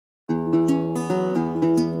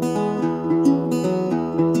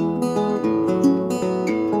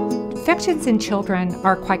Infections in children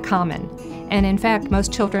are quite common, and in fact,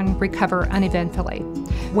 most children recover uneventfully.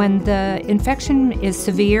 When the infection is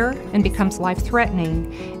severe and becomes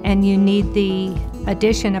life-threatening, and you need the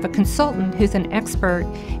addition of a consultant who's an expert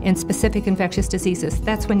in specific infectious diseases,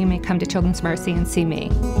 that's when you may come to Children's Mercy and see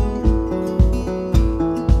me.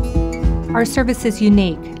 Our service is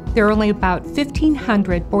unique. There are only about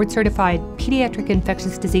 1,500 board-certified pediatric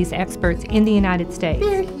infectious disease experts in the United States.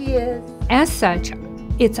 There he is. As such,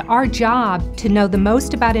 it's our job to know the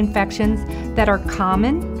most about infections that are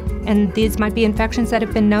common, and these might be infections that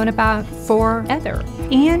have been known about forever,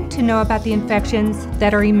 and to know about the infections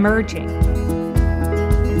that are emerging.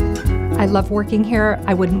 I love working here.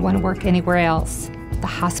 I wouldn't want to work anywhere else. The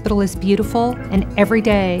hospital is beautiful, and every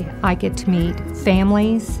day I get to meet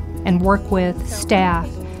families and work with staff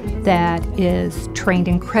that is trained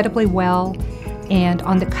incredibly well and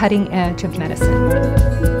on the cutting edge of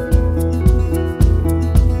medicine.